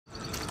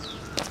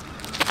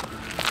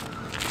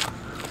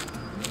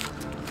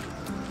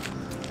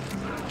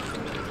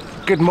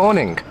Good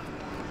morning.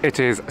 It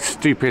is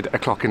stupid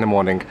o'clock in the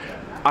morning.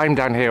 I'm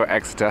down here at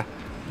Exeter.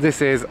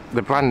 This is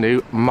the brand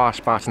new Marsh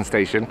Barton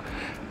station.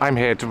 I'm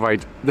here to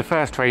ride the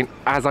first train,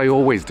 as I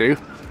always do.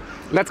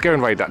 Let's go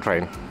and ride that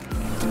train.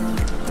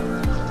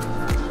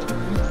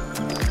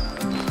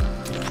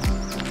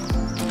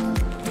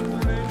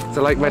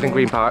 So like Red and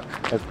Green Park,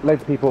 there's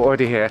loads of people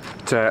already here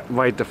to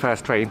ride the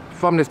first train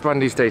from this brand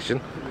new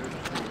station.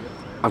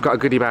 I've got a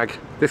goodie bag.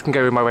 This can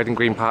go in my Red and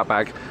Green Park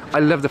bag. I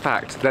love the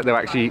fact that they're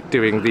actually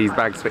doing these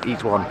bags for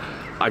each one.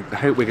 I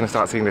hope we're going to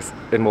start seeing this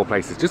in more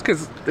places, just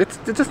because it's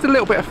just a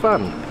little bit of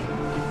fun.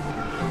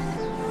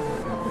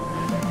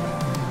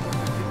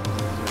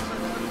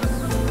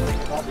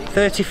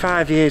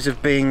 "35 years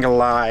of being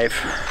alive,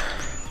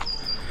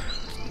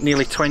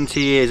 nearly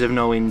 20 years of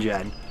knowing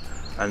Jen,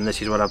 and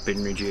this is what I've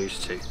been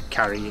reduced to,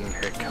 carrying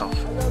her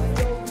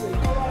coffin."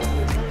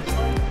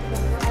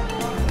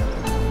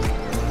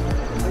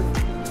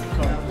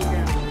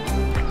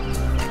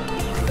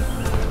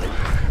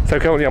 So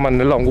currently I'm on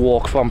the long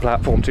walk from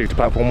platform 2 to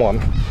platform 1.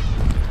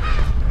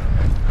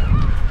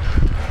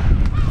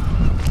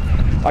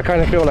 I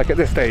kind of feel like at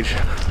this stage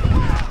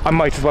I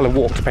might as well have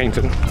walked to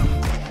Paynton.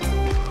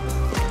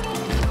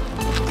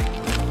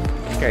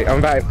 Okay, I'm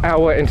about an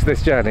hour into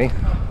this journey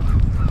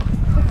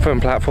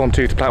from platform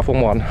 2 to platform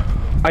 1.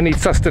 I need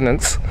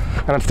sustenance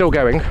and I'm still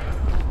going.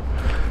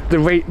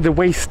 The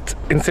waste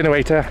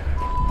incinerator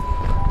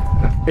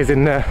is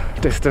in the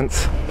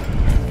distance.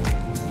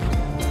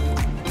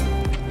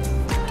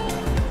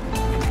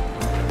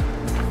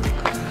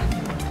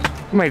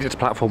 Made it to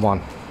platform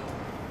 1.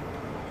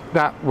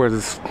 That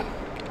was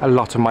a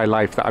lot of my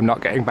life that I'm not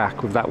getting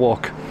back with that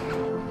walk.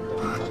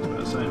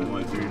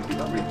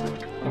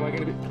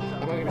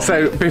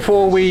 So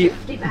before we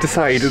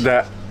decide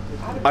that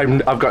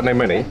I've got no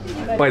money,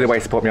 by the way,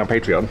 support me on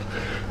Patreon.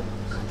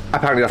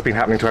 Apparently that's been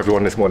happening to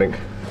everyone this morning.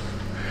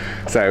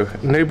 So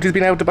nobody's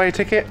been able to buy a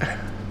ticket.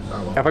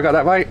 Have I got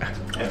that right?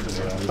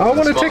 I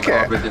want a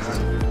ticket.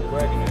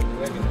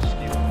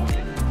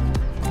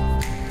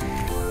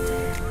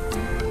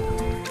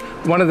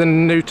 One of the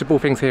notable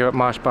things here at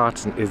Marsh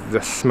Barton is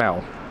the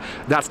smell.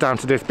 That's down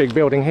to this big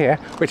building here,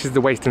 which is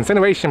the waste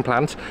incineration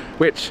plant,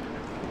 which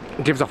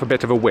gives off a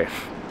bit of a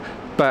whiff.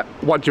 But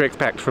what do you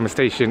expect from a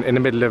station in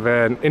the middle of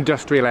an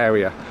industrial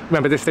area?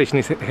 Remember, this station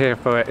is here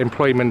for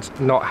employment,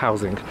 not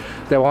housing.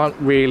 There aren't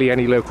really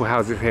any local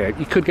houses here.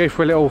 You could go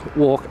for a little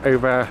walk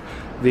over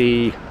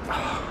the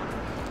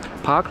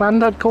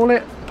parkland, I'd call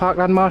it.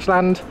 Parkland,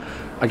 marshland.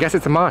 I guess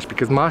it's a marsh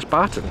because Marsh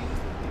Barton.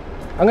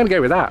 I'm gonna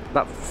go with that.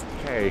 That's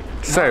okay.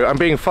 So I'm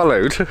being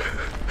followed.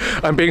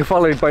 I'm being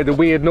followed by the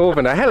weird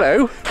northerner.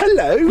 Hello.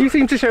 Hello. You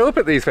seem to show up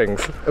at these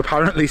things.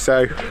 Apparently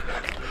so.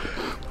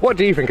 What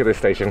do you think of this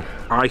station?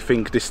 I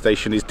think this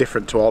station is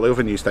different to all the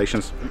other new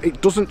stations.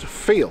 It doesn't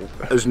feel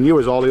as new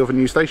as all the other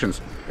new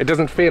stations. It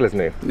doesn't feel as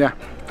new? Yeah.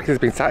 Because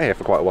it's been sat here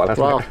for quite a while,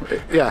 hasn't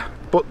it? Yeah.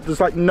 But there's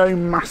like no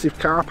massive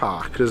car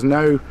park. There's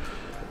no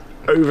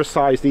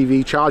oversized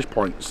EV charge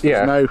points.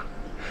 There's no...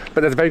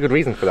 But there's a very good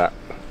reason for that.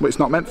 Well, it's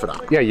not meant for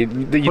that. Yeah,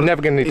 you're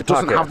never going to need to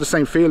park it. It doesn't have the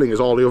same feeling as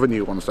all the other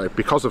new ones though,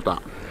 because of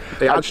that.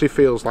 It actually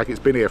feels like it's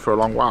been here for a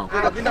long while.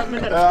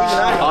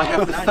 I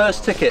have the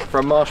first ticket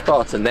from Marsh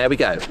Barton, there we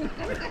go.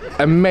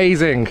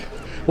 Amazing.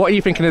 What are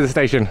you thinking of the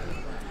station?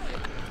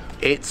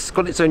 It's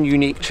got its own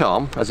unique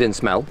charm, as in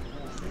smell.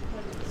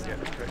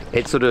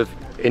 It's sort of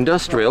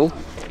industrial,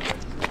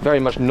 very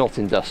much not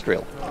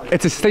industrial.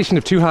 It's a station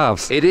of two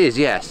halves. It is,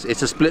 yes.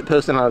 It's a split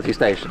personality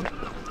station.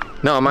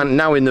 No, I'm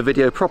now in the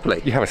video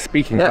properly. You have a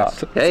speaking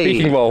part, hey.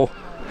 Speaking role.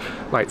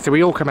 Right, so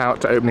we all come out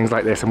to openings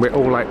like this and we're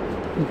all like,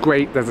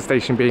 great, there's a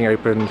station being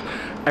opened,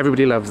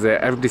 everybody loves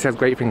it, everybody says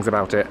great things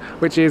about it,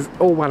 which is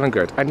all well and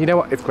good. And you know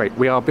what, it's great.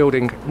 We are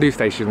building new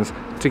stations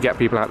to get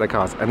people out of their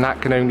cars, and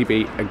that can only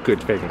be a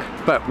good thing.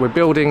 But we're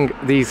building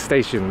these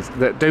stations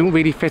that don't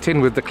really fit in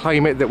with the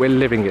climate that we're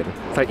living in.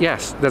 It's like,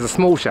 yes, there's a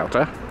small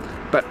shelter,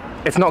 but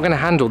it's not going to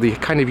handle the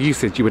kind of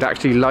usage you would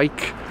actually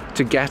like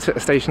to get at a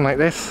station like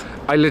this.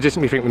 I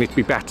legitimately think we need to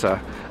be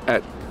better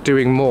at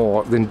doing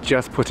more than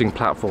just putting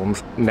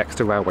platforms next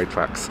to railway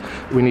tracks.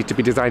 We need to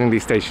be designing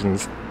these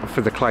stations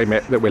for the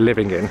climate that we're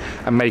living in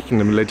and making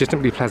them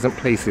legitimately pleasant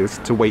places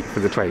to wait for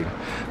the train.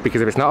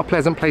 Because if it's not a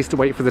pleasant place to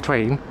wait for the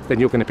train, then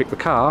you're going to pick the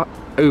car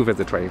over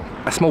the train.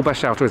 A small bus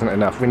shelter isn't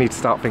enough. We need to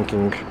start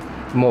thinking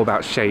more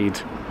about shade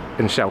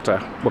and shelter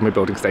when we're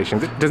building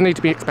stations. It doesn't need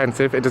to be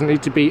expensive, it doesn't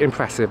need to be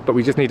impressive, but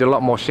we just need a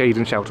lot more shade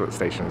and shelter at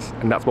stations,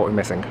 and that's what we're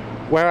missing.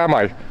 Where am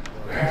I?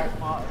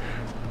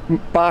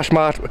 Marsh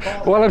Barton.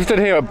 Well, I'm stood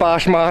here at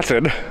Marsh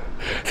Barton.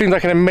 Seems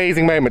like an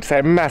amazing moment to say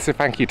a massive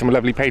thank you to my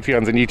lovely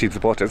Patreons and YouTube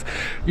supporters.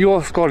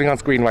 You're scrolling on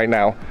screen right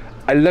now.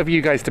 I love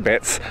you guys to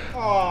bits.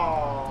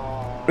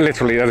 Aww.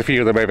 Literally, there's a few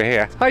of them over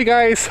here. Hi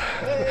guys!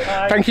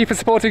 Hi. Thank you for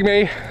supporting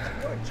me.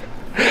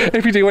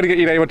 If you do want to get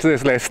your name onto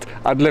this list,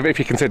 I'd love it if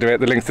you consider it.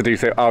 The links to do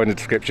so are in the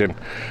description.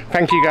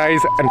 Thank you guys,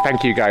 and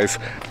thank you guys.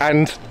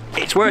 And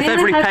it's worth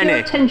every penny.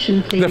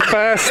 Attention, please. The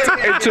first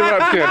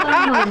interruption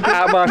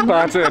at Marsh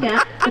Barton.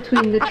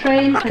 Between the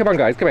train. Come on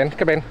guys, come in,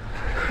 come in.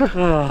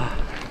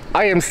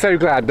 I am so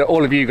glad that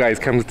all of you guys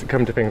come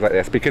to things like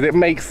this, because it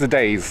makes the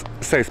days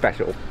so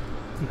special.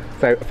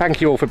 So thank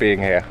you all for being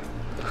here.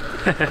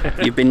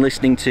 You've been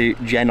listening to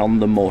Jen on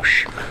the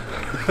Mush.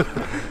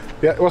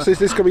 Yeah, what's this?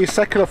 This going to be your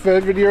second or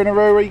third video in a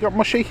row where you got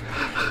mushy?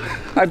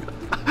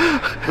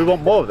 We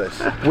want more of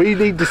this. We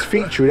need this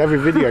feature in every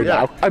video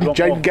now. And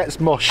Jen gets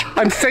mush.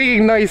 I'm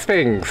saying nice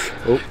things.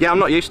 Oh. Yeah, I'm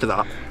not used to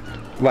that.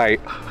 Right.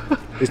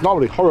 It's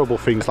normally horrible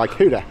things like,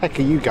 who the heck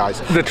are you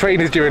guys? The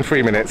train is due in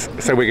 3 minutes,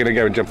 so we're going to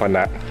go and jump on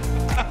that.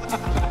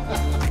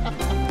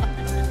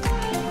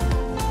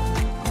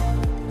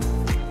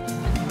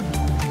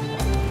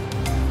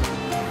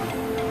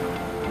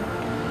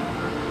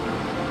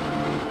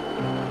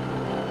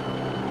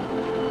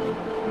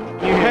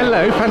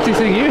 Hello, fancy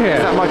seeing you here.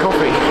 Is that my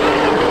coffee?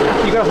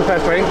 You got off the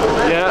first train?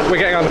 Yeah. We're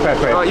getting on the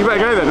first train. Oh, you better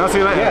go then. I'll see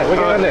you later. Yeah, we're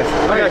getting on this.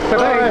 Okay,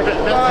 bye.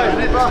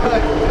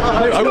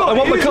 I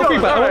want my coffee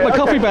back. I want my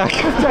coffee back.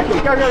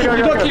 Go.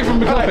 You don't keep from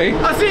the coffee.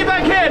 I'll see you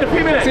back here in a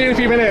few minutes. See you in a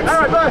few minutes.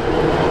 Alright, bye.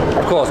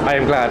 Of course, I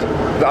am glad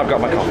that I've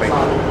got my coffee.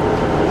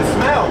 The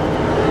smell.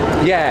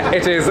 Yeah,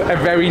 it is a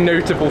very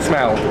notable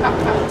smell.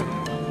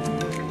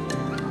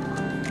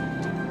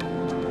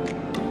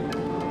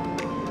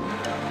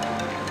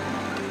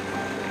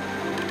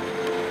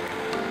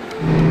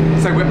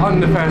 So we're on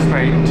the first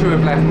train to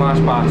have left Marsh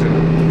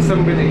Barton.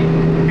 Somebody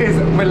is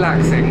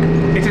relaxing.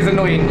 It is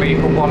annoyingly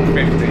a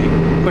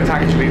 150, but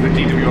actually the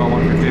GWR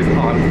 150 isn't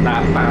on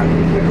that bad,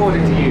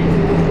 according to you.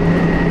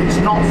 It's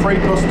not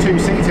 3+2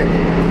 seating.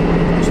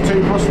 It's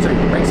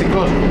 2+2. Makes it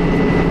good.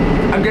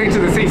 I'm going to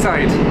the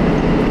seaside.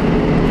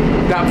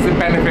 That's the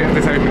benefit of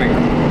this opening.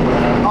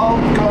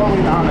 I'm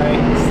going on a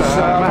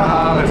Summer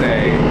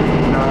holiday.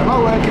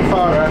 I'm working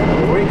for a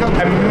week.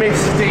 A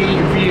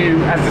misty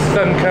view as the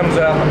sun comes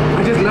up.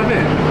 I just love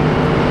it.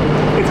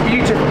 It's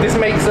beautiful. This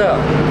makes up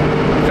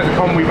for the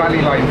Conwy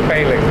Valley line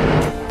failing.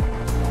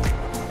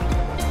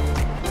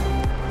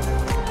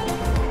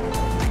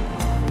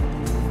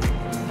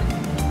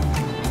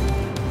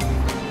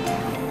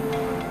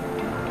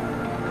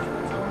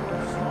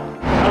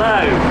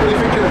 Hello. What do you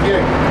think of the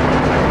view?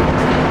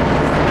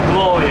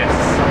 Glorious.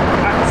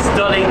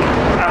 Stunning.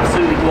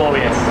 Absolutely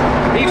glorious.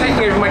 Are you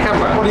taking over my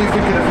camera? What do you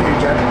think of the view,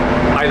 Jen?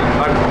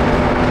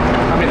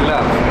 I'm in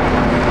love.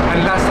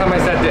 And last time I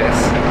said this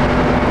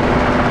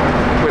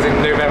was in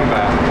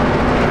November,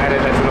 and it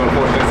led to an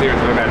unfortunate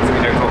series of events that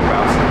we don't talk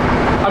about.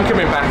 I'm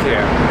coming back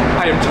here.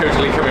 I am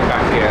totally coming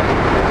back here.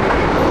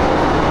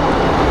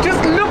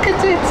 Just look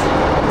at it.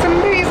 It's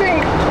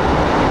amazing.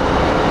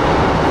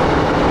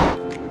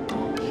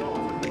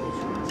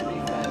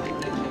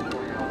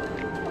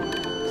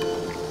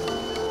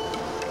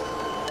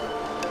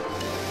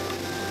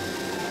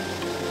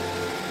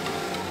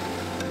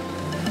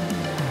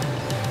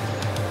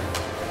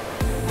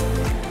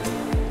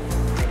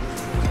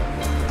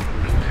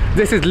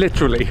 This is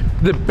literally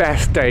the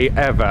best day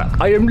ever.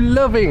 I am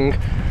loving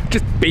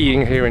just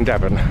being here in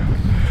Devon.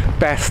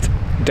 Best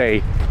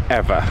day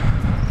ever.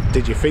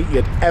 Did you think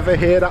you'd ever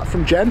hear that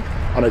from Jen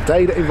on a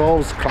day that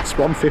involves Class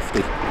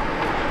 150?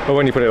 Well,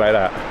 when you put it like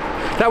that.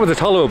 That was a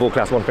tolerable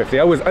Class 150.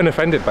 I was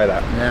unoffended by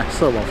that. Yeah,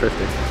 still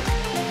 150.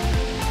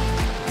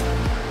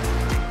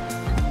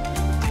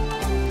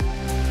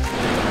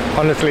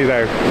 Honestly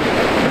though,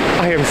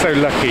 I am so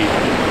lucky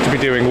to be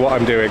doing what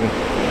I'm doing.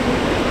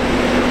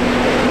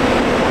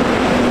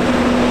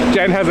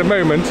 Jen has a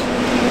moment.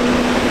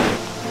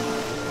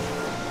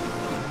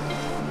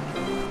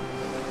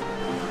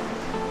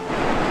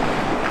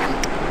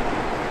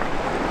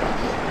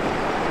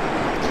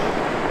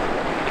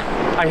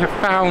 I have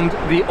found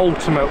the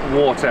ultimate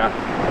water.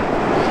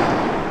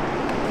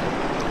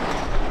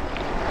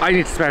 I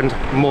need to spend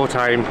more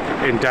time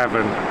in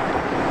Devon.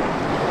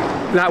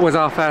 That was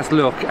our first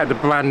look at the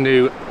brand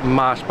new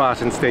Marsh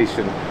Barton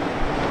station.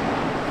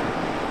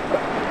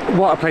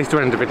 What a place to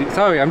end the video.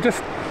 Sorry,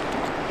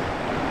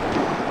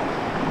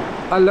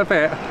 I love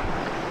it.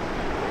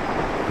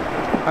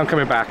 I'm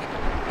coming back,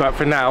 but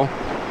for now,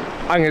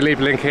 I'm going to leave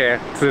a link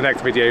here to the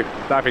next video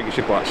that I think you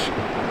should watch.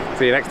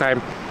 See you next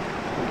time.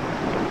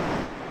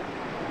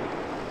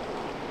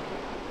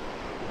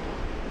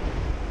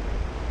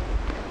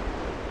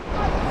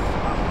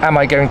 Am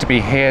I going to be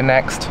here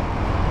next?